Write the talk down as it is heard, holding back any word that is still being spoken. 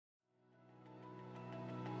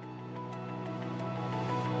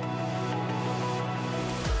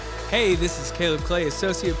Hey, this is Caleb Clay,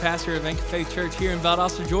 Associate Pastor of Anchor Faith Church here in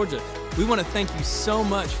Valdosta, Georgia. We want to thank you so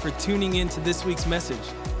much for tuning in to this week's message.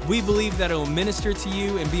 We believe that it will minister to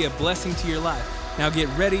you and be a blessing to your life. Now get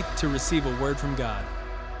ready to receive a word from God.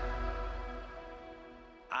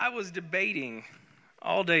 I was debating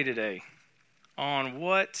all day today on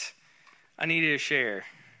what I needed to share.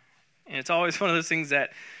 And it's always one of those things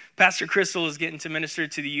that Pastor Crystal is getting to minister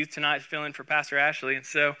to the youth tonight, filling for Pastor Ashley. And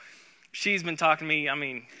so she's been talking to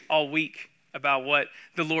me, all week about what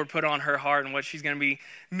the Lord put on her heart and what she's going to be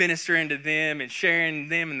ministering to them and sharing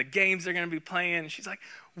them and the games they're going to be playing. And she's like,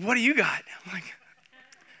 what do you got? I'm like,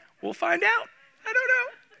 we'll find out. I don't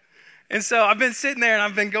know. And so I've been sitting there and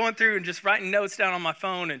I've been going through and just writing notes down on my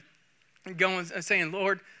phone and going and saying,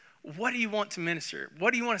 Lord, what do you want to minister?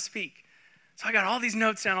 What do you want to speak? So I got all these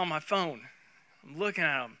notes down on my phone. I'm looking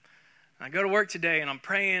at them. I go to work today and I'm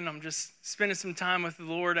praying. I'm just spending some time with the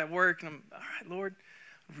Lord at work. And I'm, all right, Lord,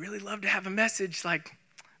 I'd really love to have a message like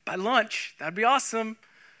by lunch. That'd be awesome. And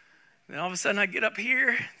then all of a sudden I get up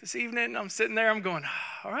here this evening and I'm sitting there. I'm going,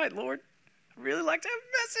 all right, Lord, I'd really like to have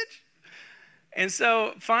a message. And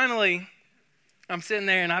so finally I'm sitting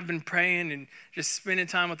there and I've been praying and just spending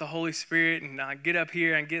time with the Holy Spirit. And I get up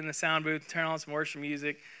here and get in the sound booth, turn on some worship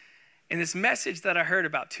music. And this message that I heard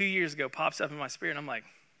about 2 years ago pops up in my spirit. And I'm like,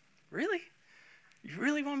 really? You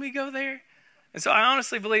really want me to go there? And so I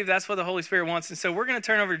honestly believe that's what the Holy Spirit wants. And so we're going to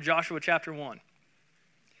turn over to Joshua chapter 1.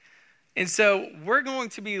 And so we're going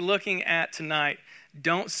to be looking at tonight,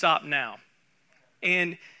 Don't Stop Now.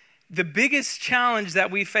 And the biggest challenge that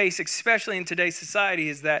we face, especially in today's society,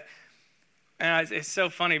 is that, and it's so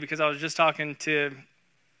funny because I was just talking to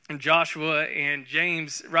Joshua and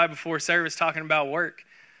James right before service talking about work.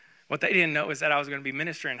 What they didn't know is that I was going to be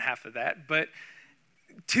ministering half of that. But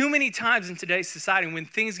too many times in today's society, when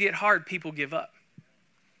things get hard, people give up.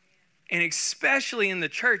 And especially in the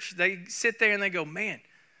church, they sit there and they go, man,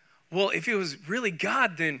 well, if it was really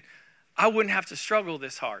God, then I wouldn't have to struggle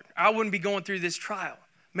this hard. I wouldn't be going through this trial.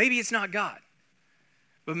 Maybe it's not God.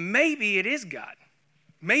 But maybe it is God.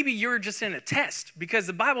 Maybe you're just in a test, because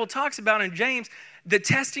the Bible talks about in James the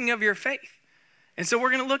testing of your faith. And so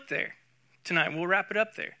we're going to look there tonight. We'll wrap it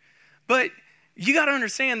up there. But you got to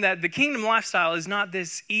understand that the kingdom lifestyle is not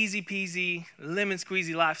this easy peasy, lemon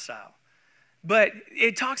squeezy lifestyle. But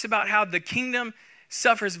it talks about how the kingdom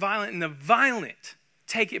suffers violent and the violent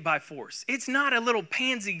take it by force. It's not a little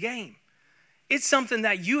pansy game. It's something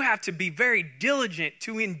that you have to be very diligent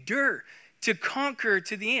to endure, to conquer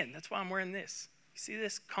to the end. That's why I'm wearing this. You see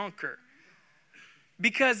this? Conquer.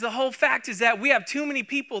 Because the whole fact is that we have too many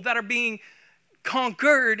people that are being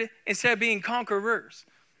conquered instead of being conquerors.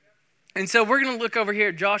 And so we're going to look over here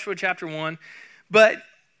at Joshua chapter 1. But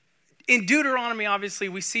in Deuteronomy, obviously,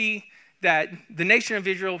 we see that the nation of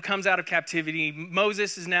Israel comes out of captivity.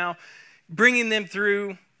 Moses is now bringing them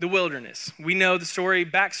through the wilderness. We know the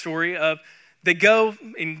backstory of they go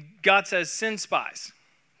and God says, send spies.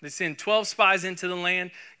 They send 12 spies into the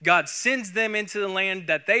land. God sends them into the land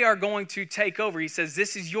that they are going to take over. He says,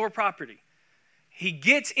 this is your property. He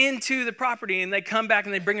gets into the property and they come back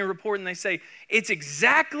and they bring a report and they say, it's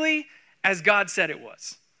exactly as God said it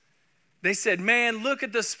was. They said, man, look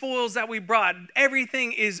at the spoils that we brought.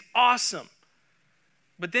 Everything is awesome.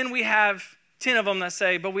 But then we have 10 of them that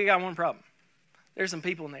say, but we got one problem. There's some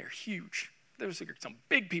people in there huge. There's some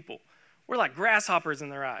big people. We're like grasshoppers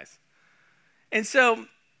in their eyes. And so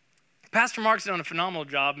Pastor Mark's done a phenomenal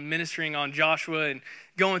job ministering on Joshua and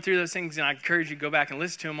going through those things. And I encourage you to go back and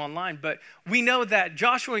listen to him online. But we know that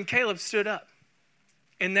Joshua and Caleb stood up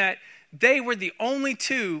and that they were the only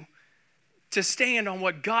two to stand on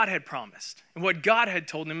what God had promised and what God had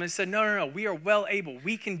told them. And said, no, we are well able.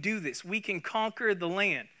 We can do this. We can conquer the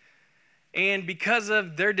land. And because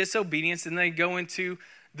of their disobedience, then they go into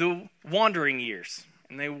the wandering years.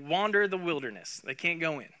 And they wander the wilderness. They can't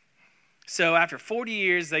go in. So after 40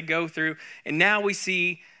 years, they go through. And now we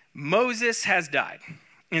see Moses has died.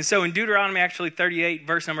 And so in Deuteronomy, actually 38,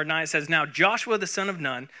 verse number 9, it says, now Joshua the son of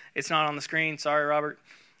Nun. It's not on the screen. Sorry, Robert.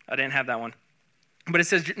 I didn't have that one. But it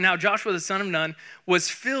says, now Joshua the son of Nun was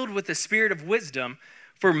filled with the spirit of wisdom,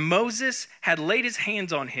 for Moses had laid his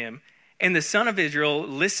hands on him, and the son of Israel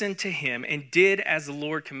listened to him and did as the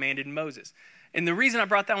Lord commanded Moses. And the reason I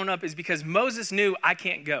brought that one up is because Moses knew, I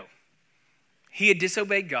can't go. He had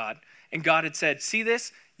disobeyed God, and God had said, see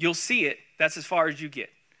this? You'll see it. That's as far as you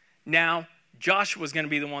get. Now, Joshua's going to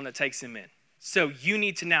be the one that takes him in. So you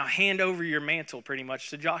need to now hand over your mantle pretty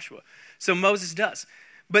much to Joshua. So Moses does.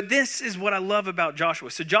 But this is what I love about Joshua.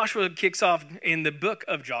 So Joshua kicks off in the book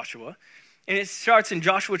of Joshua, And it starts in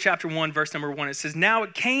Joshua chapter 1, verse number 1. It says, "Now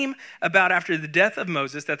it came about after the death of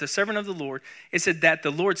Moses that the servant of the Lord, it said that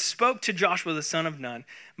the Lord spoke to Joshua the son of Nun,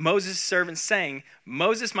 Moses' servant, saying,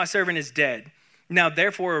 Moses, my servant, is dead. Now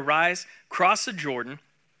therefore arise, cross the Jordan,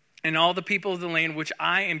 and all the people of the land which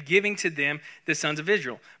I am giving to them, the sons of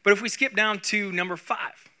Israel." But if we skip down to number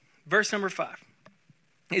 5, verse number 5,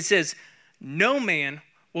 it says, "No man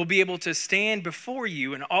will be able to stand before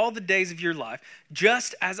you in all the days of your life.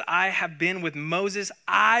 Just as I have been with Moses,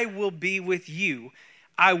 I will be with you.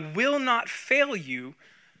 I will not fail you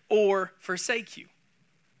or forsake you."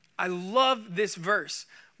 I love this verse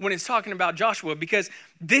when it's talking about Joshua, because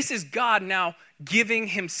this is God now giving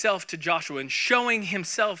himself to Joshua and showing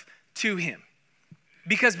himself to him.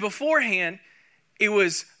 Because beforehand, it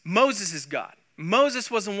was Moses' God. Moses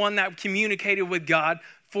was the one that communicated with God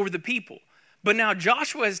for the people. But now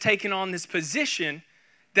Joshua has taken on this position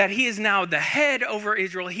that he is now the head over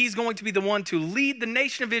Israel. He's going to be the one to lead the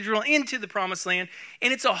nation of Israel into the promised land,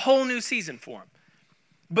 and it's a whole new season for him.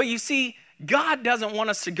 But you see, God doesn't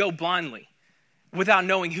want us to go blindly without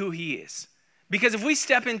knowing who he is. Because if we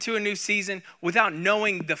step into a new season without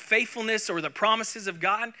knowing the faithfulness or the promises of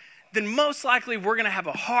God, then most likely we're going to have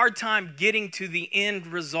a hard time getting to the end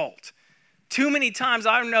result. Too many times,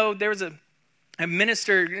 I know there was a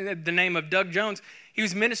minister, the name of Doug Jones. He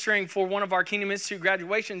was ministering for one of our Kingdom Institute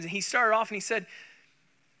graduations, and he started off and he said,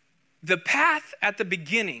 "The path at the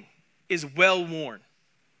beginning is well worn,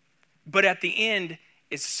 but at the end,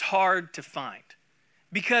 it's hard to find."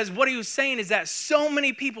 Because what he was saying is that so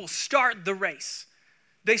many people start the race.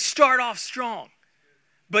 They start off strong,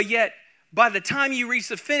 but yet by the time you reach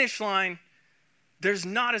the finish line, there's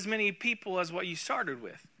not as many people as what you started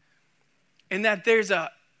with. And that there's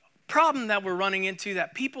a problem that we're running into,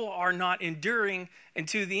 that people are not enduring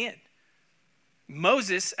into the end.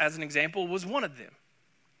 Moses, as an example, was one of them.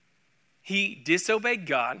 He disobeyed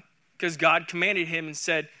God because God commanded him and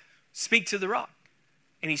said, "Speak to the rock."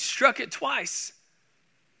 And he struck it twice.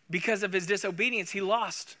 Because of his disobedience, he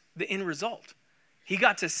lost the end result. He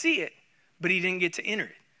got to see it, but he didn't get to enter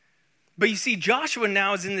it. But you see, Joshua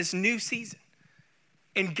now is in this new season.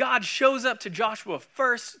 And God shows up to Joshua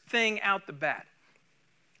first thing out the bat.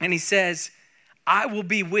 And he says, "I will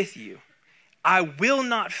be with you. I will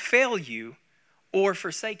not fail you or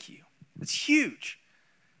forsake you." It's huge.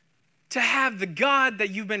 To have the God that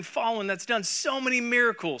you've been following that's done so many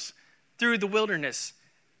miracles through the wilderness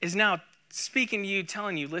is now speaking to you,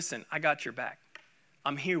 telling you, "Listen, I got your back.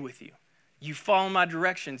 I'm here with you. You follow my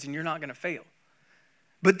directions and you're not going to fail."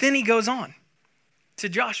 But then he goes on to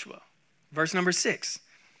Joshua, verse number 6.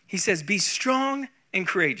 He says, "Be strong and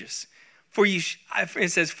courageous. It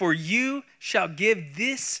says, for you shall give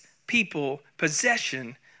this people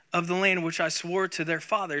possession of the land which I swore to their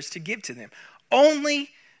fathers to give to them.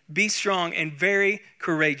 Only be strong and very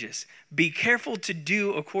courageous. Be careful to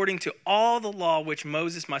do according to all the law which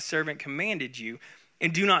Moses my servant commanded you,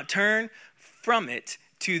 and do not turn from it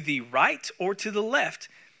to the right or to the left,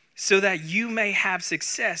 so that you may have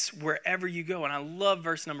success wherever you go." And I love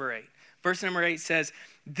verse number 8. Verse number 8 says,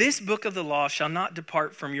 "This book of the law shall not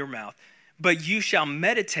depart from your mouth, but you shall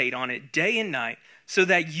meditate on it day and night, so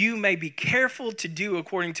that you may be careful to do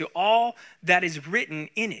according to all that is written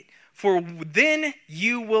in it. For then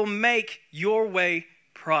you will make your way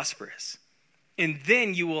prosperous, and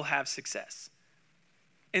then you will have success."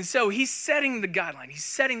 And so he's setting the guideline. He's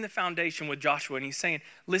setting the foundation with Joshua, and he's saying,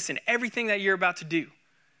 "Listen, everything that you're about to do,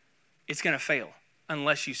 it's going to fail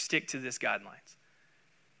unless you stick to this guidelines.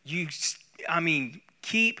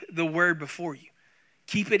 Keep the word before you.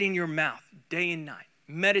 Keep it in your mouth day and night.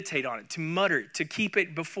 Meditate on it, to mutter it, to keep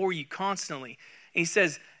it before you constantly." And he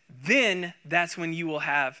says, then that's when you will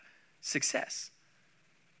have success.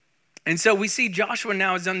 And so we see Joshua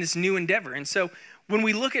now has done this new endeavor. And so when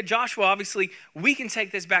we look at Joshua, obviously, we can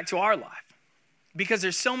take this back to our life. Because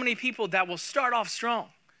there's so many people that will start off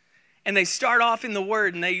strong. And they start off in the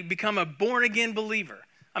word and they become a born-again believer.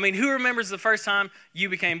 I mean, who remembers the first time you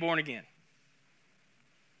became born again?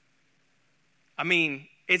 I mean,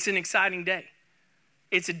 it's an exciting day.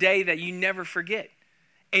 It's a day that you never forget.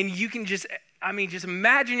 And you can just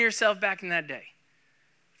imagine yourself back in that day.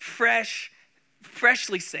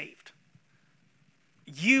 Freshly saved.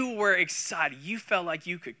 You were excited. You felt like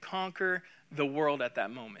you could conquer the world at that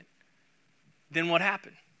moment. Then what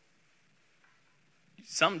happened?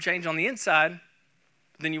 Something changed on the inside.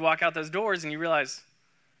 Then you walk out those doors and you realize,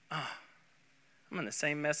 I'm in the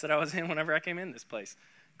same mess that I was in whenever I came in this place.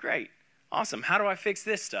 Great. Awesome. How do I fix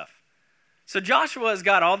this stuff? So Joshua has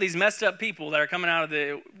got all these messed up people that are coming out of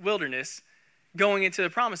the wilderness going into the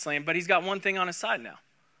promised land, but he's got one thing on his side now.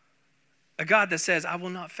 A God that says, "I will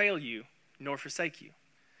not fail you, nor forsake you.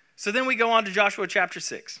 So then we go on to Joshua chapter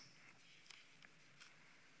 6.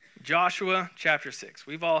 Joshua chapter 6.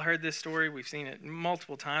 We've all heard this story. We've seen it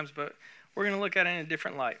multiple times, but we're going to look at it in a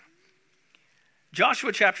different light.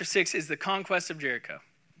 Joshua chapter 6 is the conquest of Jericho.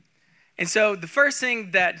 And so the first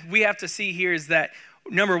thing that we have to see here is that,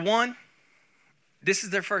 number one, this is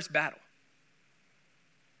their first battle.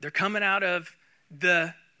 They're coming out of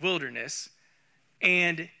the wilderness,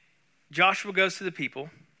 and Joshua goes to the people,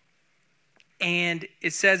 and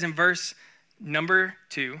it says in verse number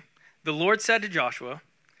 2, the Lord said to Joshua,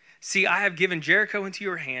 see, I have given Jericho into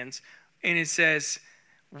your hands, and it says,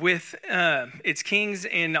 with its kings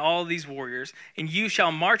and all these warriors, and you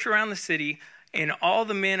shall march around the city, and all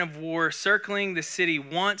the men of war circling the city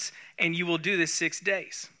once, and you will do this 6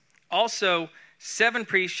 days. Also, 7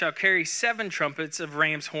 priests shall carry 7 trumpets of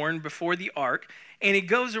ram's horn before the ark. And he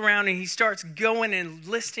goes around and he starts going and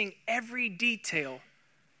listing every detail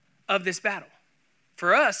of this battle.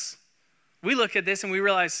 For us, we look at this and we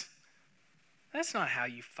realize, that's not how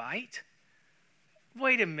you fight.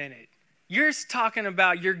 Wait a minute. You're talking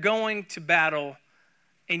about you're going to battle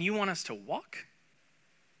and you want us to walk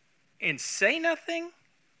and say nothing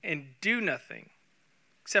and do nothing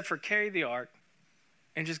except for carry the ark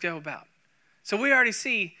and just go about. So we already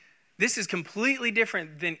see this is completely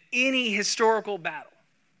different than any historical battle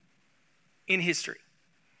in history.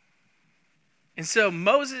 And so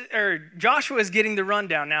Joshua is getting the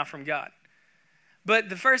rundown now from God. But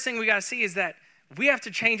the first thing we got to see is that we have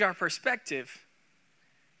to change our perspective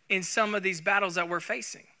in some of these battles that we're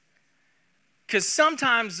facing. Because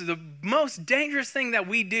sometimes the most dangerous thing that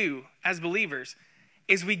we do as believers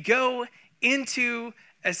is we go into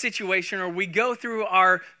a situation or we go through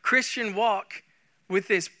our Christian walk with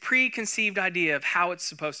this preconceived idea of how it's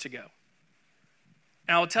supposed to go.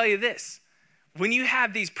 And I will tell you this, when you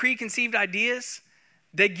have these preconceived ideas,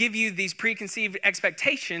 they give you these preconceived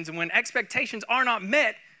expectations, and when expectations are not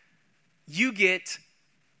met, you get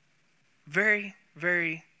very,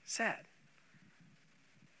 very sad.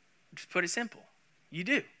 Just put it simple. You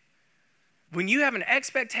do. When you have an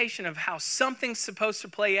expectation of how something's supposed to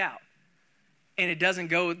play out, and it doesn't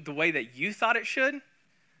go the way that you thought it should,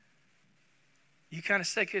 you kind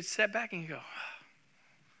of take a step back and you go, oh,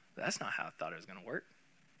 that's not how I thought it was going to work.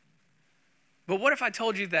 But what if I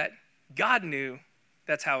told you that God knew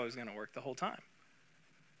that's how it was going to work the whole time?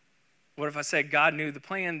 What if I said God knew the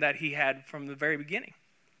plan that he had from the very beginning?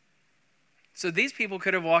 So these people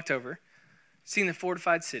could have walked over, seen the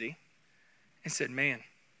fortified city, and said, man,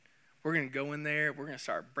 we're going to go in there, we're going to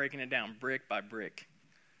start breaking it down brick by brick.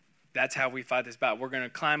 That's how we fight this battle. We're going to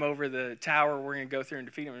climb over the tower, we're going to go through and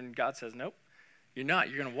defeat them. And God says, nope. You're not.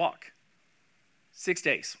 You're going to walk 6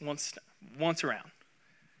 days, once around.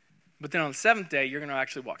 But then on the 7th day, you're going to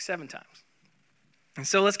actually walk 7 times. And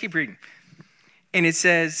so let's keep reading. And it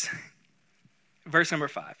says, verse number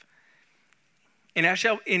 5. And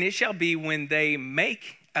it shall be when they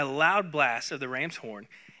make a loud blast of the ram's horn,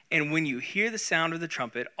 and when you hear the sound of the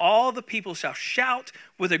trumpet, all the people shall shout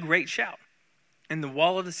with a great shout. And the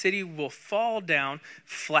wall of the city will fall down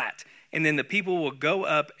flat. And then the people will go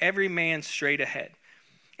up, every man straight ahead.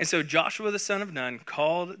 And so Joshua the son of Nun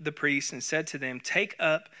called the priests and said to them, take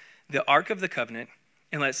up the ark of the covenant,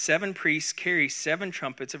 and let 7 priests carry 7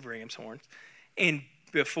 trumpets of ram's horns and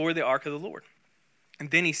before the ark of the Lord.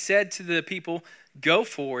 And then he said to the people, go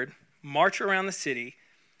forward, march around the city,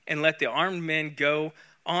 and let the armed men go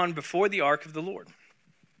on before the ark of the Lord.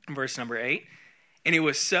 Verse number 8. And it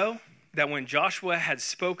was so that when Joshua had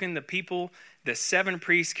spoken, the 7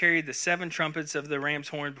 priests carried the 7 trumpets of the ram's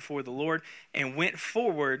horn before the Lord and went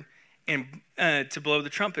forward and to blow the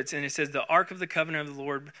trumpets. And it says the ark of the covenant of the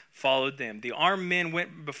Lord followed them. The armed men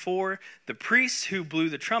went before the priests who blew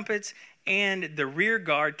the trumpets, and the rear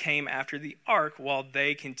guard came after the ark while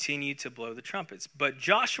they continued to blow the trumpets. But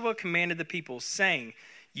Joshua commanded the people, saying,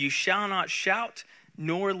 you shall not shout,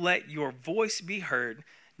 nor let your voice be heard,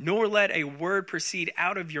 nor let a word proceed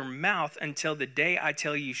out of your mouth until the day I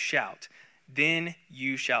tell you shout. Then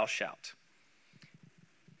you shall shout.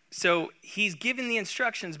 So he's given the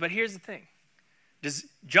instructions, but here's the thing. Does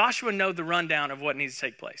Joshua know the rundown of what needs to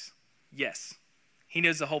take place? Yes. He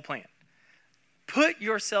knows the whole plan. Put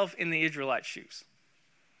yourself in the Israelites' shoes.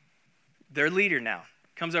 Their leader now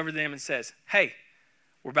comes over to them and says, hey,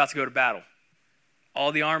 we're about to go to battle.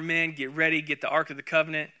 All the armed men, get ready, get the Ark of the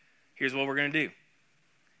Covenant. Here's what we're going to do.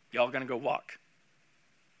 Y'all going to go walk.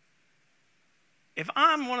 If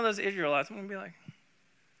I'm one of those Israelites, I'm going to be like,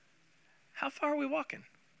 how far are we walking?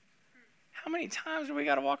 How many times do we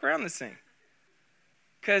got to walk around this thing?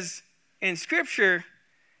 Because in Scripture,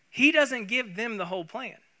 he doesn't give them the whole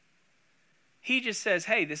plan. He just says,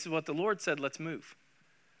 hey, this is what the Lord said, let's move.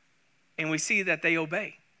 And we see that they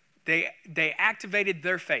obey. They activated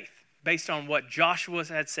their faith based on what Joshua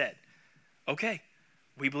had said. Okay,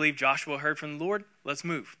 we believe Joshua heard from the Lord, let's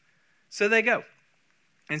move. So they go.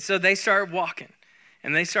 And so they start walking.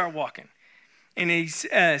 And he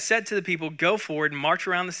said to the people, go forward and march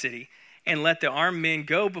around the city and let the armed men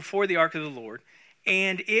go before the ark of the Lord.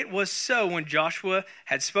 And it was so when Joshua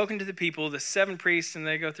had spoken to the people, the 7 priests, and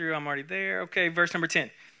they go through, I'm already there. Okay, verse number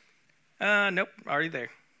 10. Nope, already there.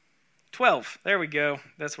 12, there we go.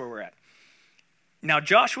 That's where we're at. Now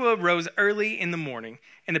Joshua rose early in the morning,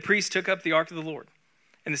 and the priests took up the ark of the Lord.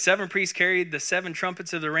 And the 7 priests carried the 7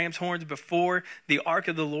 trumpets of the ram's horns before the ark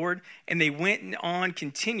of the Lord, and they went on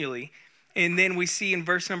continually. And then we see in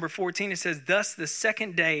verse number 14, it says, thus the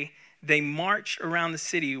second day they marched around the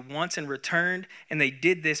city once and returned, and they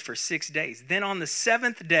did this for 6 days. Then on the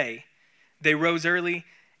 7th day, they rose early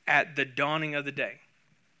at the dawning of the day.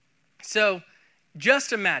 So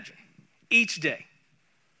just imagine each day.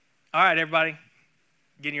 All right, everybody,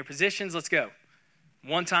 get in your positions. Let's go.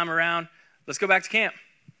 One time around, let's go back to camp.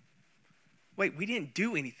 Wait, we didn't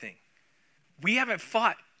do anything. We haven't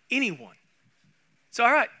fought anyone. So,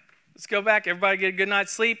 all right, let's go back. Everybody get a good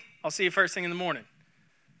night's sleep. I'll see you first thing in the morning.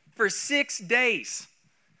 For 6 days,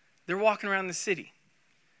 they're walking around the city.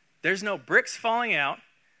 There's no bricks falling out.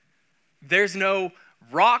 There's no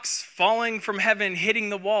rocks falling from heaven hitting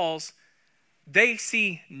the walls. They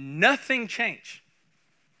see nothing change.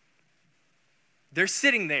 They're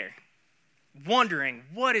sitting there wondering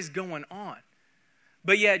what is going on.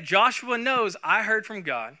 But yet Joshua knows, I heard from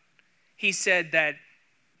God. He said that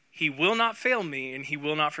he will not fail me and he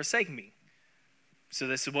will not forsake me. So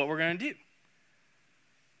this is what we're going to do.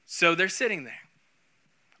 So they're sitting there.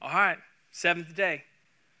 All right, 7th day.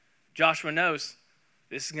 Joshua knows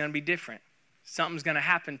this is going to be different. Something's going to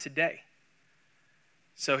happen today.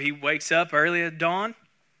 So he wakes up early at dawn,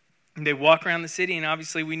 and they walk around the city, and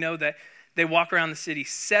obviously we know that they walk around the city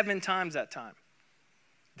 7 times that time.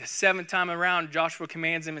 The 7th time around, Joshua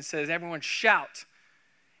commands them and says, everyone shout.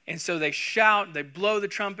 And so they shout, they blow the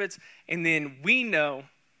trumpets, and then we know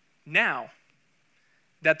now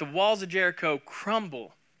that the walls of Jericho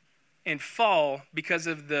crumble and fall because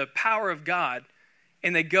of the power of God,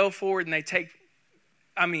 and they go forward and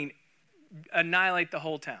they annihilate the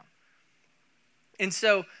whole town. And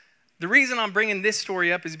so the reason I'm bringing this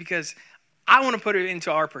story up is because I want to put it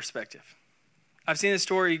into our perspective. I've seen this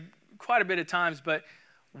story quite a bit of times, but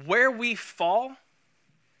where we fall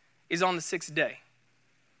is on the 6th day.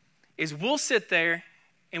 Is we'll sit there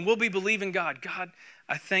and we'll be believing God. God,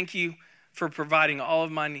 I thank you for providing all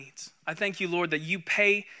of my needs. I thank you, Lord, that you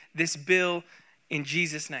pay this bill in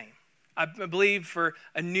Jesus' name. I believe for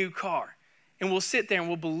a new car. And we'll sit there and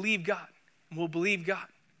we'll believe God. We'll believe God.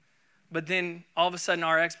 But then all of a sudden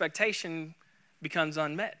our expectation becomes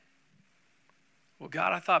unmet. Well,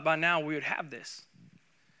 God, I thought by now we would have this.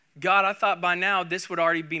 God, I thought by now this would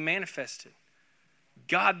already be manifested.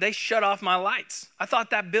 God, they shut off my lights. I thought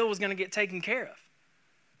that bill was going to get taken care of.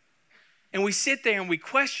 And we sit there and we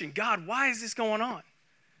question, God, why is this going on?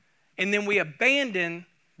 And then we abandon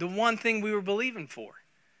the one thing we were believing for.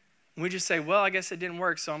 And we just say, well, I guess it didn't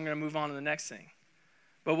work, so I'm going to move on to the next thing.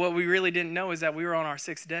 But what we really didn't know is that we were on our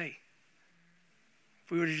 6th day.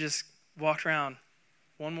 If we would have just walked around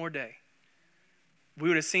one more day, we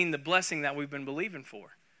would have seen the blessing that we've been believing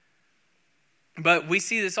for. But we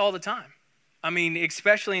see this all the time. I mean,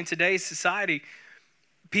 especially in today's society,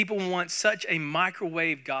 people want such a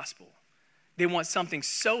microwave gospel. They want something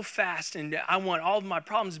so fast, and I want all of my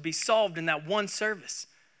problems to be solved in that one service.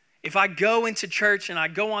 If I go into church and I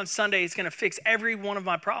go on Sunday, it's going to fix every one of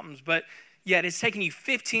my problems. But yet it's taken you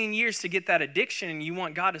 15 years to get that addiction, and you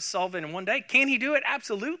want God to solve it in one day. Can he do it?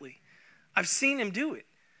 Absolutely. I've seen him do it.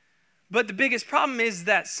 But the biggest problem is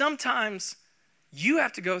that sometimes you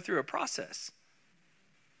have to go through a process.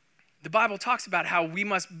 The Bible talks about how we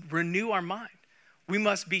must renew our mind. We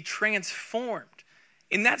must be transformed.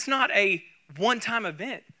 And that's not a one-time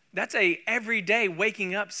event. That's a everyday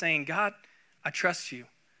waking up saying, God, I trust you.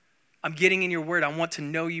 I'm getting in your word. I want to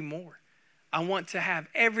know you more. I want to have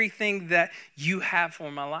everything that you have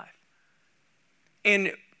for my life.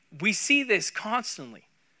 And we see this constantly.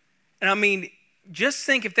 And I mean, just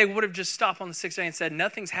think if they would have just stopped on the 6th day and said,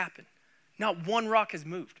 nothing's happened. Not one rock has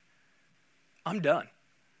moved. I'm done.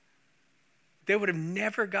 They would have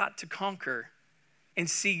never got to conquer and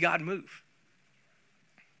see God move.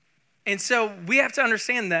 And so we have to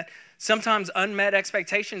understand that sometimes unmet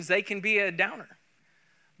expectations, they can be a downer.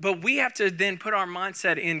 But we have to then put our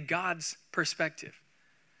mindset in God's perspective.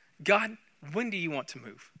 God, when do you want to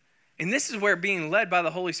move? And this is where being led by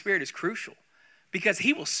the Holy Spirit is crucial. because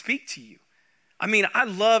he will speak to you. I mean, I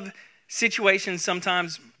love situations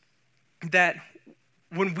sometimes that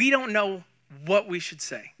when we don't know what we should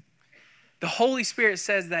say, the Holy Spirit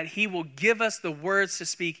says that he will give us the words to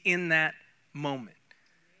speak in that moment.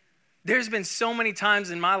 There's been so many times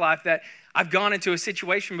in my life that I've gone into a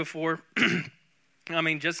situation before. I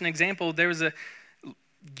mean, just an example, there was a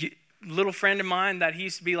little friend of mine that he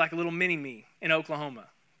used to be like a little mini-me in Oklahoma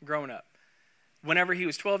growing up. Whenever he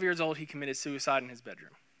was 12 years old, he committed suicide in his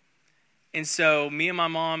bedroom. And so me and my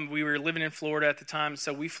mom, we were living in Florida at the time,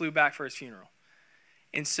 so we flew back for his funeral.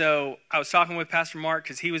 And so I was talking with Pastor Mark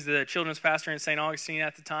because he was the children's pastor in St. Augustine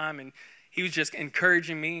at the time, and he was just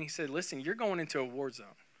encouraging me. And he said, listen, you're going into a war zone.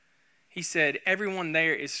 He said, everyone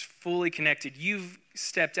there is fully connected. You've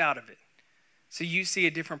stepped out of it. So you see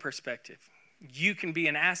a different perspective. You can be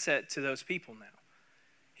an asset to those people now.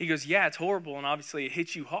 He goes, yeah, it's horrible, and obviously it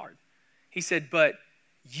hits you hard. He said, but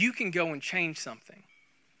you can go and change something.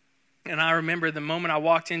 And I remember the moment I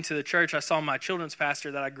walked into the church, I saw my children's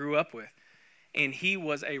pastor that I grew up with. And he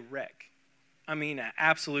was a wreck. I mean, an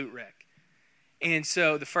absolute wreck. And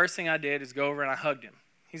so the first thing I did is go over and I hugged him.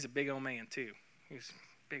 He's a big old man, too. He's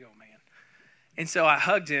a big old man. And so I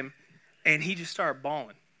hugged him, and he just started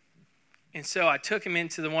bawling. And so I took him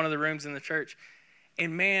into one of the rooms in the church.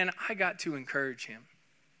 And, man, I got to encourage him.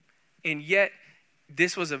 And yet,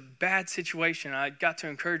 this was a bad situation. I got to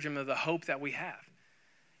encourage him of the hope that we have.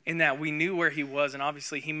 In that we knew where he was, and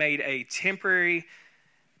obviously he made a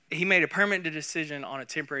permanent decision on a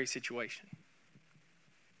temporary situation.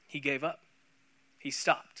 He gave up. He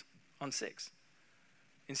stopped on 6.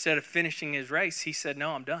 Instead of finishing his race, he said,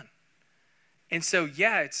 no, I'm done. And so,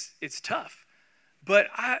 yeah, it's tough. But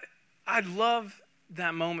I love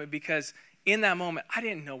that moment because in that moment, I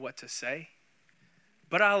didn't know what to say.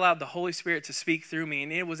 But I allowed the Holy Spirit to speak through me,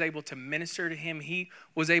 and it was able to minister to him. He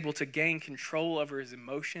was able to gain control over his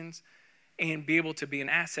emotions and be able to be an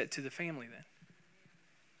asset to the family then.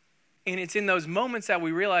 And it's in those moments that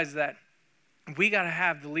we realize that we got to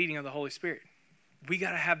have the leading of the Holy Spirit. We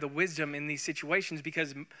got to have the wisdom in these situations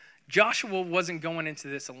because Joshua wasn't going into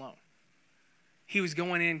this alone. He was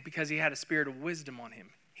going in because he had a spirit of wisdom on him.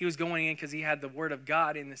 He was going in because he had the word of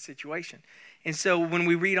God in this situation. And so when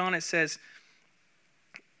we read on, it says,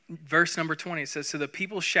 verse number 20, it says, so the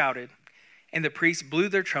people shouted, and the priests blew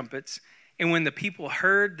their trumpets. And when the people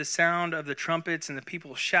heard the sound of the trumpets and the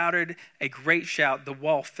people shouted a great shout, the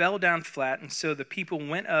wall fell down flat. And so the people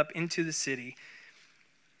went up into the city.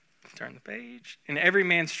 Turn the page. And every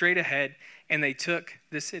man straight ahead, and they took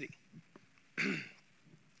the city.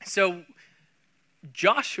 So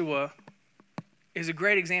Joshua is a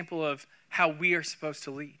great example of how we are supposed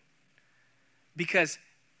to lead. Because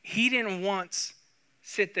he didn't once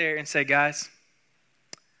sit there and say, guys,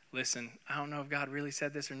 listen, I don't know if God really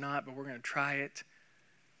said this or not, but we're going to try it.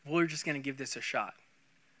 We're just going to give this a shot.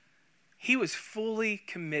 He was fully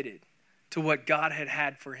committed to what God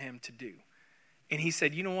had for him to do. And he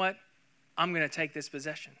said, you know what? I'm going to take this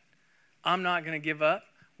possession. I'm not going to give up.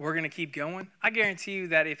 We're going to keep going. I guarantee you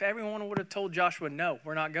that if everyone would have told Joshua, no,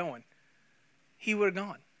 we're not going, he would have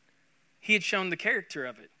gone. He had shown the character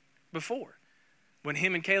of it before. When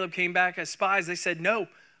him and Caleb came back as spies, they said, no,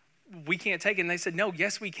 we can't take it. And they said, no,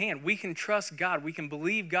 yes, we can. We can trust God. We can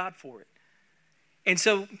believe God for it. And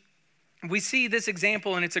so we see this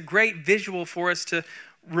example, and it's a great visual for us to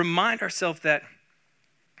remind ourselves that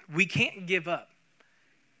we can't give up,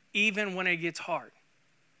 even when it gets hard.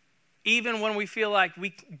 Even when we feel like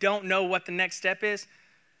we don't know what the next step is.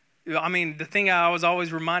 I mean, the thing I was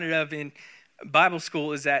always reminded of in Bible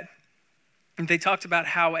school is that they talked about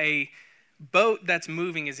how a boat that's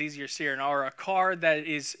moving is easier to steer, or a car that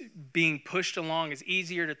is being pushed along is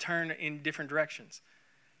easier to turn in different directions.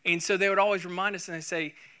 And so they would always remind us, and they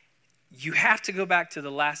say, you have to go back to the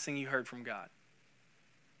last thing you heard from God.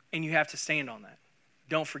 And you have to stand on that.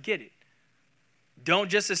 Don't forget it. Don't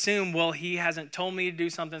just assume, well, he hasn't told me to do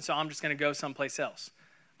something, so I'm just going to go someplace else.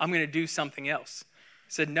 I'm going to do something else. I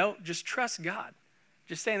said, no, just trust God.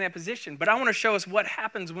 Just stay in that position. But I want to show us what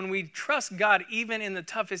happens when we trust God, even in the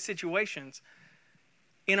toughest situations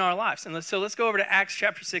in our lives. And so let's go over to Acts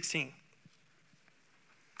chapter 16.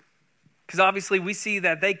 Because obviously we see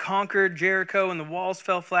that they conquered Jericho and the walls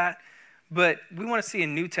fell flat. But we want to see a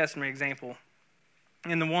New Testament example.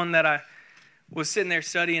 And the one that I was sitting there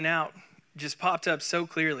studying out just popped up so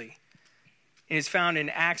clearly. And it's found in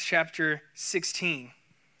Acts chapter 16,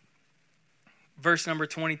 verse number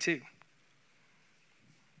 22.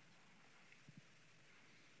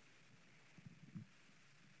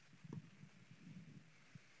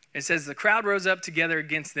 It says, the crowd rose up together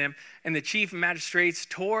against them, and the chief magistrates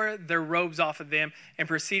tore their robes off of them and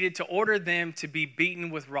proceeded to order them to be beaten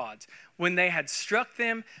with rods. When they had struck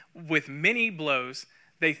them with many blows,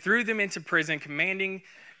 they threw them into prison, commanding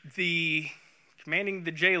the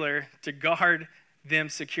jailer to guard them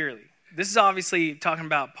securely. This is obviously talking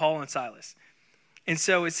about Paul and Silas. And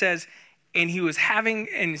so it says, and he,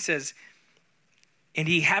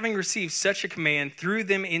 having received such a command, threw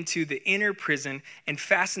them into the inner prison and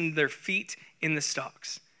fastened their feet in the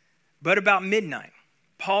stocks. But about midnight,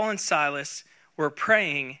 Paul and Silas were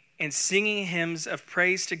praying and singing hymns of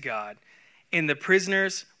praise to God, and the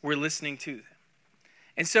prisoners were listening to them.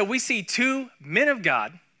 And so we see two men of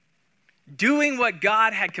God doing what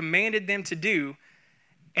God had commanded them to do,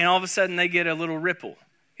 and all of a sudden they get a little ripple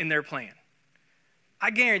in their plan.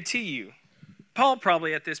 I guarantee you, Paul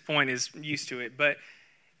probably at this point is used to it, but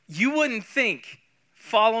you wouldn't think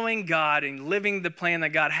following God and living the plan that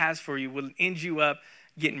God has for you would end you up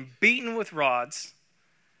getting beaten with rods,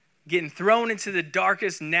 getting thrown into the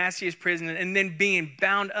darkest, nastiest prison, and then being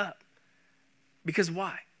bound up. Because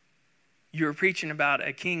why? You were preaching about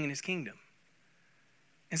a king and his kingdom.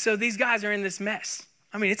 And so these guys are in this mess.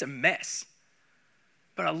 I mean, it's a mess.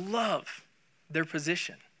 But I love their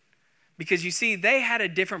position. Because you see, they had a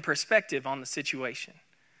different perspective on the situation.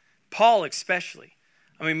 Paul especially.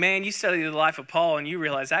 I mean, man, you study the life of Paul and you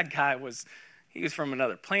realize that guy was from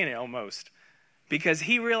another planet almost. Because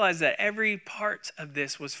he realized that every part of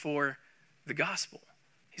this was for the gospel.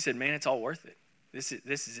 He said, man, it's all worth it. This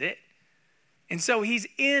is it. And so he's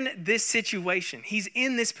in this situation. He's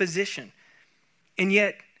in this position. And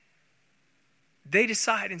yet, they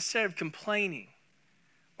decide instead of complaining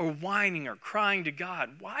or whining or crying to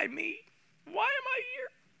God, why me? Why am I here?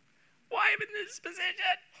 Why am I in this position?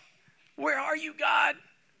 Where are you, God?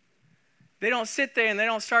 They don't sit there and they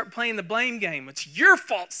don't start playing the blame game. It's your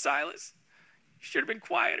fault, Silas. You should have been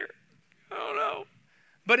quieter. Oh, no.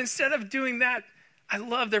 But instead of doing that, I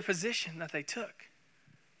love their position that they took.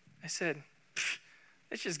 They said,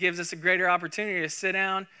 this just gives us a greater opportunity to sit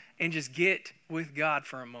down and just get with God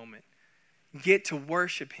for a moment. Get to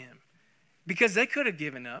worship him. Because they could have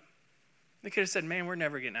given up. They could have said, man, we're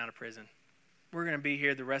never getting out of prison. We're going to be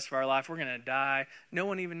here the rest of our life. We're going to die. No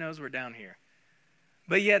one even knows we're down here.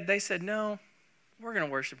 But yet they said, no, we're going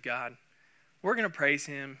to worship God. We're going to praise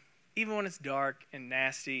him, even when it's dark and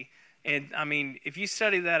nasty. And I mean, if you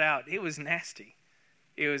study that out, it was nasty.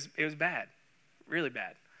 It was bad, really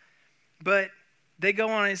bad. But they go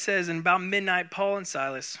on and it says, and about midnight, Paul and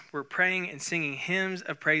Silas were praying and singing hymns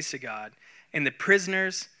of praise to God, and the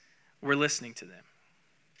prisoners were listening to them.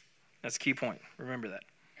 That's a key point. Remember that.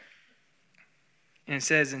 And it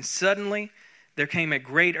says, and suddenly there came a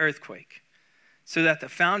great earthquake, so that the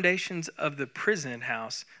foundations of the prison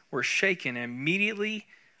house were shaken, and immediately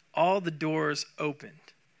all the doors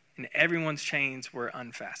opened, and everyone's chains were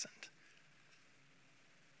unfastened.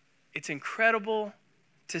 It's incredible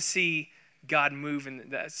to see God move in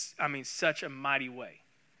such a mighty way.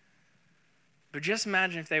 But just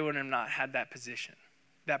imagine if they would have not had that position,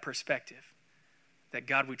 that perspective, that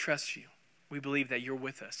God, we trust you. We believe that you're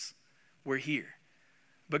with us. We're here.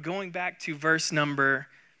 But going back to verse number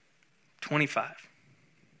 25, it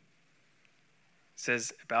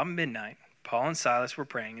says, about midnight, Paul and Silas were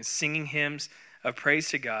praying and singing hymns of praise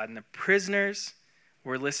to God, and the prisoners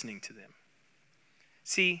were listening to them.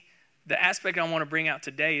 See, the aspect I want to bring out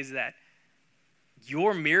today is that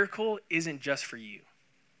your miracle isn't just for you,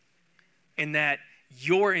 and that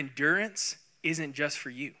your endurance isn't just for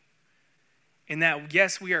you. And that,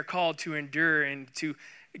 yes, we are called to endure and to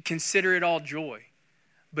consider it all joy,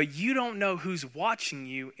 but you don't know who's watching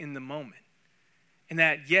you in the moment. And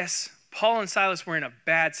that, yes, Paul and Silas were in a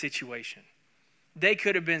bad situation. They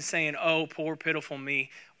could have been saying, oh, poor, pitiful me.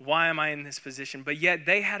 Why am I in this position? But yet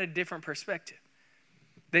they had a different perspective.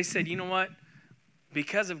 They said, you know what?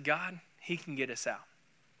 Because of God, he can get us out.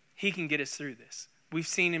 He can get us through this. We've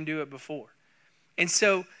seen him do it before. And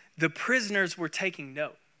so the prisoners were taking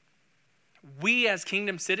note. We as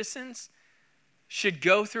kingdom citizens should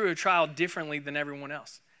go through a trial differently than everyone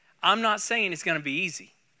else. I'm not saying it's going to be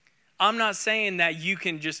easy. I'm not saying that you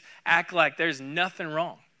can just act like there's nothing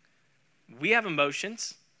wrong. We have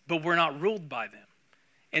emotions, but we're not ruled by them.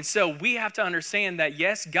 And so we have to understand that,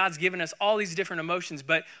 yes, God's given us all these different emotions,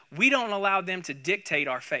 but we don't allow them to dictate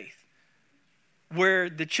our faith. Where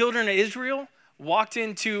the children of Israel walked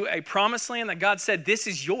into a promised land that God said, this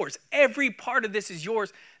is yours. Every part of this is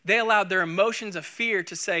yours. They allowed their emotions of fear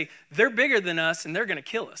to say, they're bigger than us and they're going to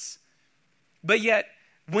kill us. But yet,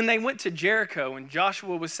 when they went to Jericho and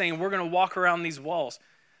Joshua was saying, we're going to walk around these walls,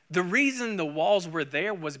 the reason the walls were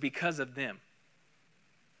there was because of them.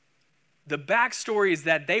 The backstory is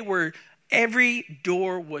that every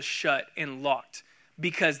door was shut and locked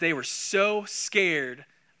because they were so scared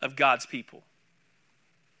of God's people.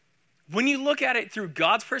 When you look at it through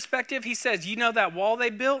God's perspective, he says, you know that wall they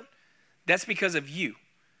built? That's because of you.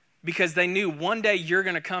 Because they knew one day you're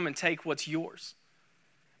going to come and take what's yours.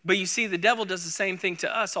 But you see, the devil does the same thing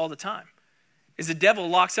to us all the time. Is the devil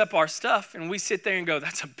locks up our stuff and we sit there and go,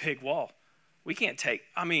 that's a big wall. We can't take,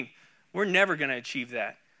 we're never going to achieve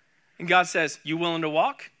that. And God says, you willing to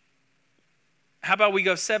walk? How about we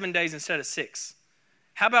go 7 days instead of 6?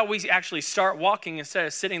 How about we actually start walking instead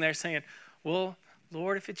of sitting there saying, well,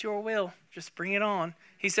 Lord, if it's your will, just bring it on.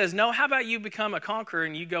 He says, no, how about you become a conqueror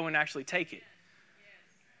and you go and actually take it?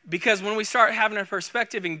 Because when we start having a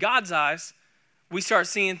perspective in God's eyes, we start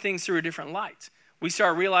seeing things through a different light. We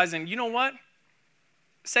start realizing, you know what?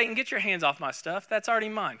 Satan, get your hands off my stuff. That's already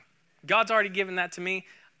mine. God's already given that to me.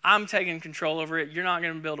 I'm taking control over it. You're not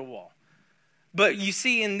going to build a wall. But you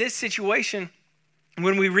see, in this situation,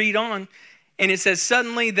 when we read on, and it says,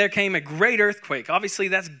 suddenly there came a great earthquake. Obviously,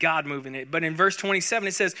 that's God moving it. But in verse 27,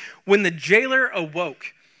 it says, when the jailer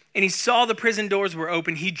awoke and he saw the prison doors were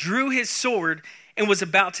open, he drew his sword and was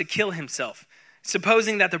about to kill himself,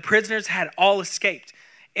 supposing that the prisoners had all escaped.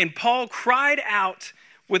 And Paul cried out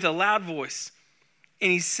with a loud voice,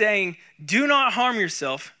 and he's saying, do not harm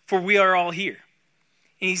yourself, for we are all here.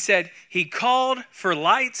 And he said, he called for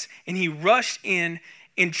lights, and he rushed in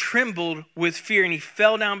and trembled with fear, and he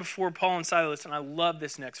fell down before Paul and Silas. And I love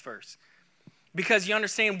this next verse. Because you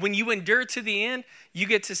understand, when you endure to the end, you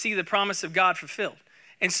get to see the promise of God fulfilled.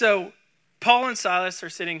 And so Paul and Silas are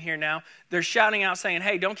sitting here now. They're shouting out saying,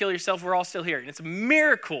 hey, don't kill yourself. We're all still here. And it's a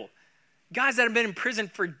miracle. Guys that have been in prison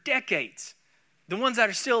for decades, the ones that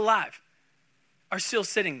are still alive, are still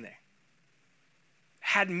sitting there.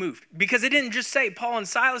 Hadn't moved. Because it didn't just say Paul and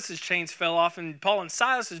Silas's chains fell off and Paul and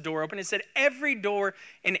Silas's door opened. It said every door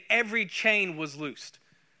and every chain was loosed.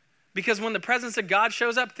 Because when the presence of God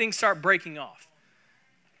shows up, things start breaking off.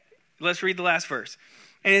 Let's read the last verse.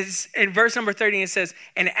 And it's in verse number 30, it says,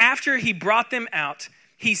 and after he brought them out,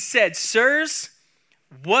 he said, sirs,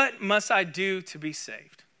 what must I do to be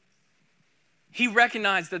saved? He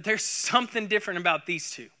recognized that there's something different about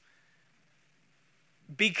these two.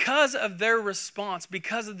 Because of their response,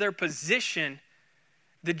 because of their position,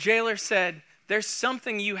 the jailer said, there's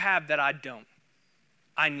something you have that I don't.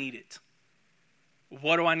 I need it.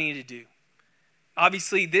 What do I need to do?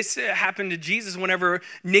 Obviously, this happened to Jesus whenever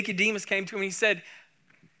Nicodemus came to him and he said,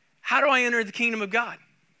 how do I enter the kingdom of God?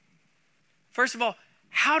 First of all,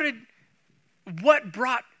 what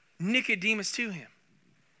brought Nicodemus to him?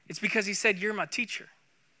 It's because he said, you're my teacher.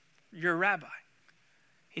 You're a rabbi.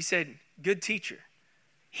 He said, good teacher.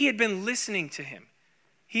 He had been listening to him.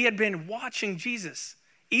 He had been watching Jesus.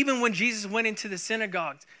 Even when Jesus went into the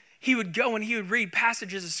synagogues, he would go and he would read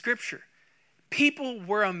passages of scripture. People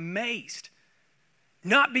were amazed.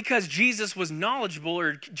 Not because Jesus was knowledgeable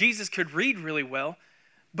or Jesus could read really well,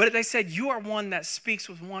 but they said, you are one that speaks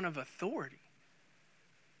with one of authority.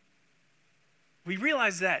 We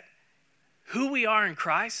realize that who we are in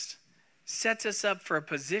Christ sets us up for a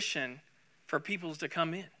position for people to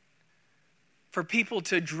come in. For people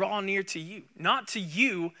to draw near to you. Not to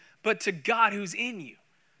you, but to God who's in you.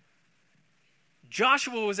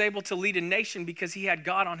 Joshua was able to lead a nation because he had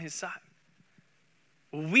God on his side.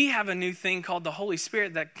 We have a new thing called the Holy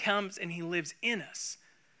Spirit that comes and he lives in us.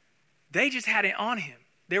 They just had it on him.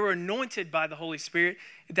 They were anointed by the Holy Spirit,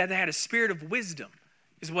 that they had a spirit of wisdom,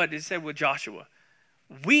 is what it said with Joshua.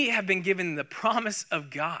 We have been given the promise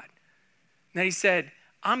of God. That he said,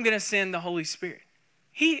 I'm going to send the Holy Spirit.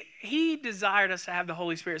 He desired us to have the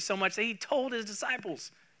Holy Spirit so much that he told his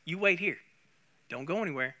disciples, you wait here. Don't go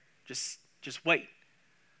anywhere. Just wait.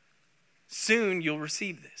 Soon you'll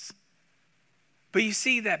receive this. But you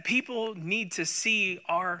see that people need to see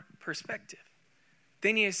our perspective.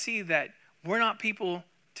 They need to see that we're not people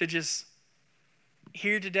to just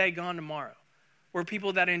here today, gone tomorrow. We're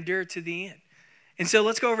people that endure to the end. And so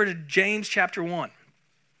let's go over to James chapter 1.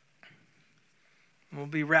 We'll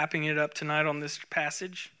be wrapping it up tonight on this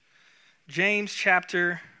passage. James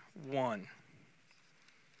chapter 1.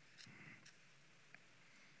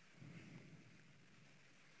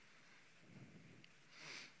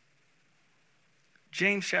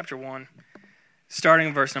 James chapter 1, starting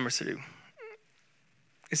in verse number 2.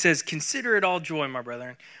 It says, consider it all joy, my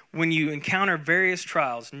brethren, when you encounter various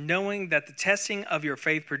trials, knowing that the testing of your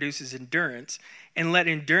faith produces endurance, and let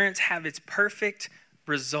endurance have its perfect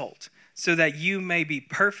result, so that you may be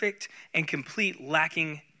perfect and complete,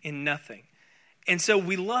 lacking in nothing. And so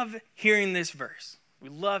we love hearing this verse We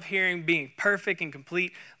love hearing being perfect and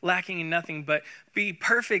complete, lacking in nothing, but be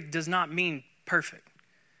perfect does not mean perfect.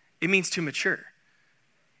 It means to mature.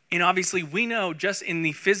 And obviously we know just in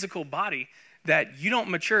the physical body that you don't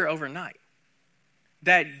mature overnight,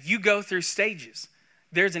 that you go through stages.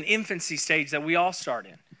 There's an infancy stage that we all start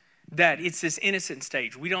in, that it's this innocent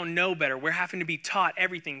stage. We don't know better. We're having to be taught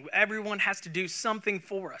everything. Everyone has to do something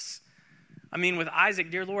for us. I mean, with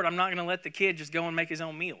Isaac, dear Lord, I'm not going to let the kid just go and make his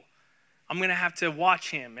own meal. I'm going to have to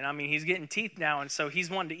watch him. And I mean, he's getting teeth now, and so he's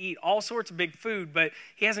wanting to eat all sorts of big food, but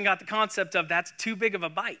he hasn't got the concept of that's too big of a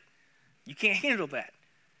bite. You can't handle that.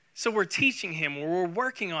 So we're teaching him, or we're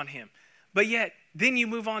working on him. But yet, then you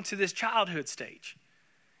move on to this childhood stage.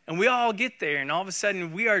 And we all get there, and all of a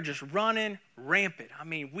sudden, we are just running rampant. I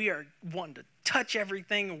mean, we are wanting to touch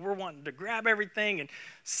everything, and we're wanting to grab everything and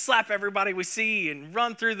slap everybody we see and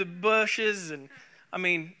run through the bushes, and I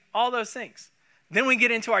mean, all those things. Then we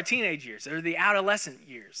get into our teenage years, or the adolescent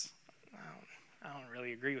years. I don't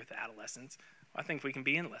really agree with the adolescents. I think we can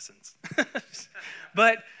be in lessons.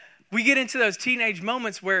 But we get into those teenage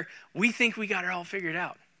moments where we think we got it all figured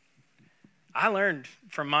out. I learned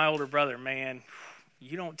from my older brother, man,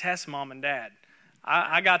 you don't test mom and dad.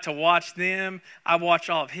 I got to watch them. I watched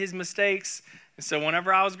all of his mistakes. And so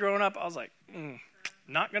whenever I was growing up, I was like,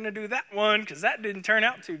 not going to do that one because that didn't turn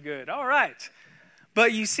out too good. All right.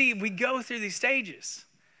 But you see, we go through these stages.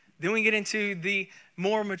 Then we get into the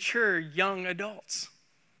more mature young adults.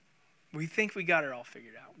 We think we got it all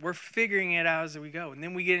figured out. We're figuring it out as we go. And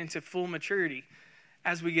then we get into full maturity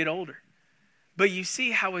as we get older. But you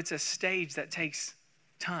see how it's a stage that takes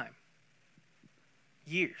time.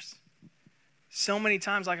 Years. So many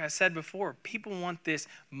times, like I said before, people want this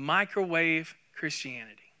microwave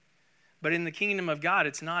Christianity. But in the kingdom of God,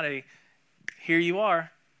 it's not a, here you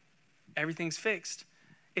are, everything's fixed.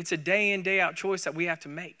 It's a day in, day out choice that we have to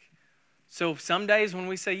make. So some days when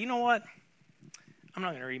we say, you know what, I'm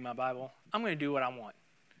not going to read my Bible. I'm going to do what I want.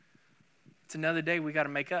 It's another day we got to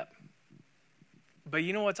make up. But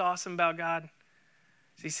you know what's awesome about God?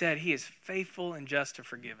 He said he is faithful and just to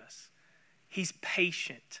forgive us. He's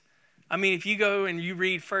patient. I mean, if you go and you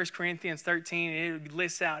read 1 Corinthians 13, it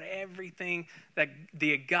lists out everything that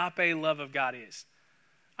the agape love of God is.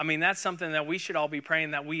 I mean, that's something that we should all be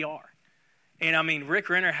praying that we are. And I mean, Rick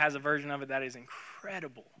Renner has a version of it that is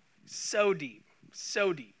incredible. So deep,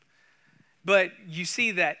 so deep. But you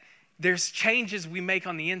see that there's changes we make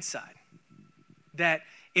on the inside. That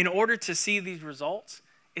in order to see these results,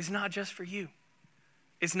 it's not just for you.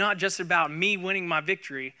 It's not just about me winning my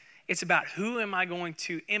victory. It's about who am I going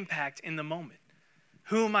to impact in the moment?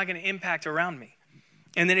 Who am I going to impact around me?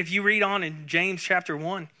 And then if you read on in James chapter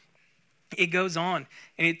 1, it goes on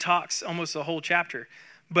and it talks almost the whole chapter.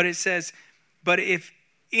 But it says, but if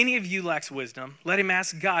any of you lacks wisdom, let him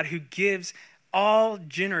ask God who gives all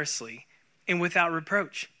generously and without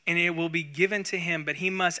reproach, and it will be given to him. But he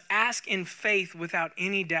must ask in faith without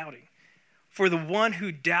any doubting. For the one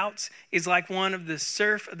who doubts is like one of the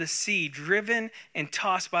surf of the sea, driven and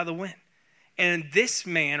tossed by the wind. And this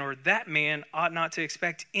man or that man ought not to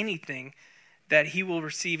expect anything that he will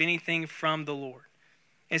receive anything from the Lord.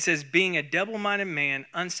 It says, being a double-minded man,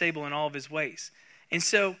 unstable in all of his ways. And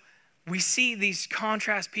so we see these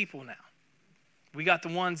contrast people now. We got the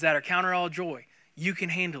ones that are counter all joy. You can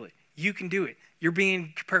handle it. You can do it. You're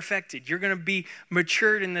being perfected. You're going to be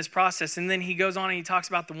matured in this process. And then he goes on and he talks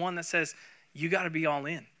about the one that says, you got to be all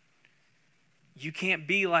in. You can't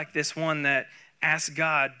be like this one that asks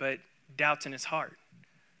God but doubts in his heart.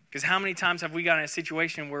 Because how many times have we got in a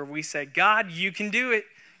situation where we say, God, you can do it.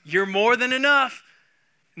 You're more than enough.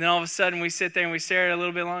 And then all of a sudden we sit there and we stare at it a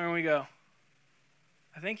little bit longer and we go,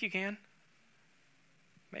 I think you can.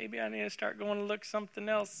 Maybe I need to start going to look something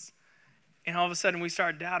else. And all of a sudden we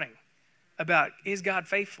start doubting about, is God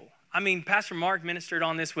faithful? I mean, Pastor Mark ministered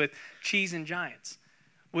on this with Cheese and Giants,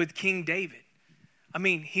 with King David. I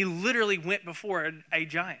mean, he literally went before a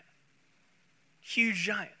giant. Huge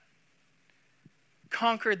giant.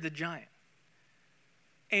 Conquered the giant.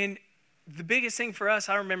 And the biggest thing for us,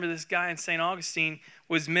 I remember this guy in St. Augustine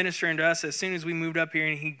was ministering to us as soon as we moved up here,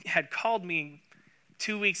 and he had called me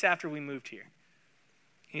 2 weeks after we moved here.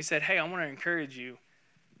 He said, hey, I want to encourage you,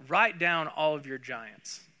 write down all of your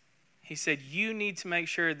giants. He said, you need to make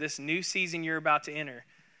sure this new season you're about to enter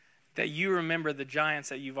that you remember the giants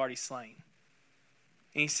that you've already slain.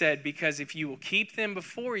 And he said, because if you will keep them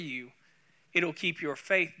before you, it'll keep your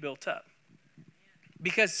faith built up.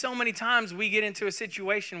 Because so many times we get into a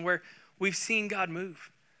situation where we've seen God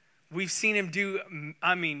move. We've seen him do,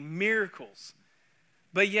 miracles.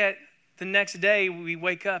 But yet, the next day we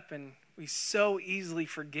wake up and we so easily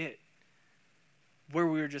forget where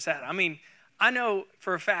we were just at. I mean, I know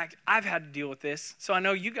for a fact I've had to deal with this, so I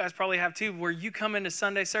know you guys probably have too, where you come into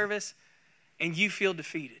Sunday service and you feel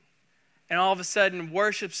defeated. And all of a sudden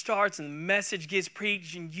worship starts and the message gets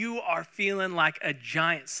preached and you are feeling like a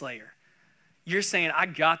giant slayer. You're saying, I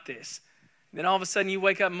got this. Then all of a sudden you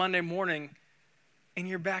wake up Monday morning and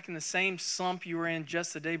you're back in the same slump you were in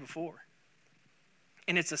just the day before.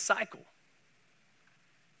 And it's a cycle.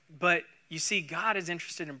 But you see, God is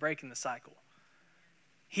interested in breaking the cycle.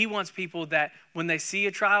 He wants people that when they see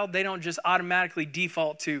a trial, they don't just automatically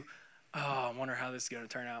default to, oh, I wonder how this is going to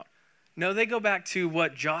turn out. No, they go back to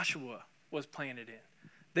what Joshua was planted in.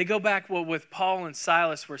 They go back what Paul and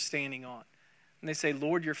Silas were standing on. And they say,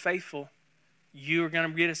 Lord, you're faithful. You're going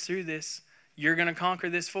to get us through this. You're going to conquer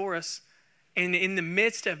this for us. And in the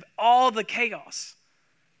midst of all the chaos,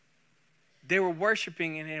 they were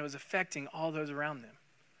worshiping and it was affecting all those around them.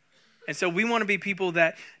 And so we want to be people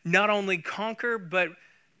that not only conquer, but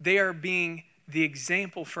they are being the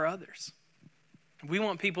example for others. We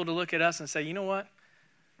want people to look at us and say, you know what?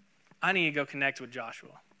 I need to go connect with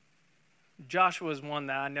Joshua. Joshua is one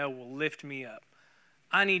that I know will lift me up.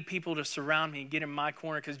 I need people to surround me and get in my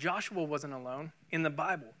corner because Joshua wasn't alone in the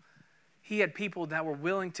Bible. He had people that were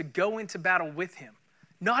willing to go into battle with him,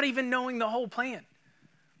 not even knowing the whole plan.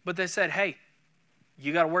 But they said, hey,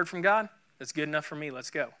 you got a word from God? That's good enough for me. Let's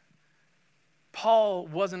go. Paul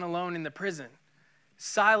wasn't alone in the prison.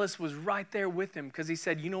 Silas was right there with him because he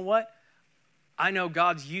said, you know what? I know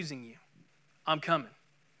God's using you. I'm coming.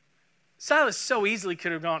 Silas so easily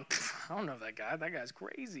could have gone, I don't know that guy. That guy's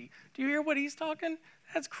crazy. Do you hear what he's talking?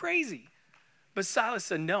 That's crazy. But Silas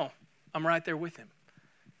said, no, I'm right there with him.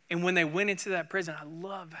 And when they went into that prison, I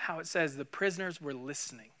love how it says the prisoners were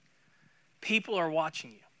listening. People are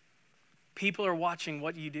watching you. People are watching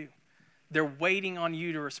what you do. They're waiting on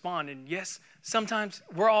you to respond. And yes, sometimes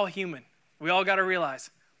we're all human. We all got to realize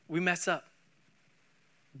we mess up.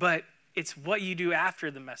 But it's what you do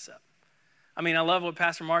after the mess up. I mean, I love what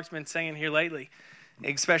Pastor Mark's been saying here lately,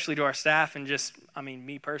 especially to our staff and just,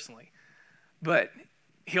 me personally. But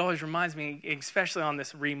he always reminds me, especially on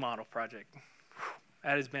this remodel project,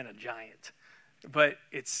 that has been a giant. But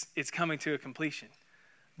it's coming to a completion.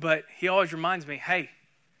 But he always reminds me, hey,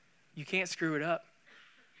 you can't screw it up.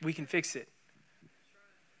 We can fix it.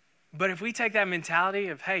 But if we take that mentality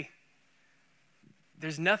of, hey,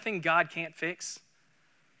 there's nothing God can't fix.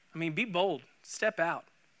 Be bold. Step out.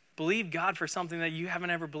 Believe God for something that you haven't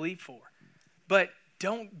ever believed for. But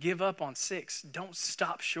don't give up on 6. Don't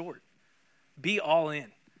stop short. Be all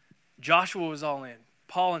in. Joshua was all in.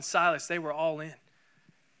 Paul and Silas, they were all in.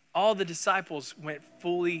 All the disciples went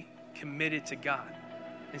fully committed to God.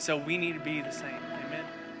 And so we need to be the same. Amen.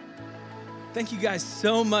 Thank you guys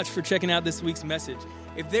so much for checking out this week's message.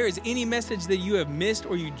 If there is any message that you have missed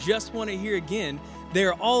or you just want to hear again, they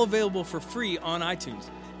are all available for free on iTunes.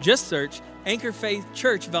 Just search Anchor Faith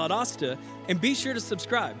Church Valdosta and be sure to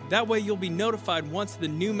subscribe. That way you'll be notified once the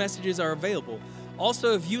new messages are available.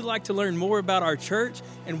 Also, if you'd like to learn more about our church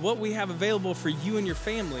and what we have available for you and your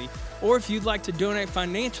family, or if you'd like to donate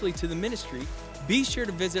financially to the ministry, be sure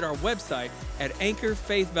to visit our website at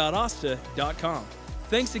anchorfaithvaldosta.com.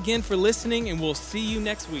 Thanks again for listening, and we'll see you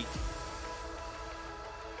next week.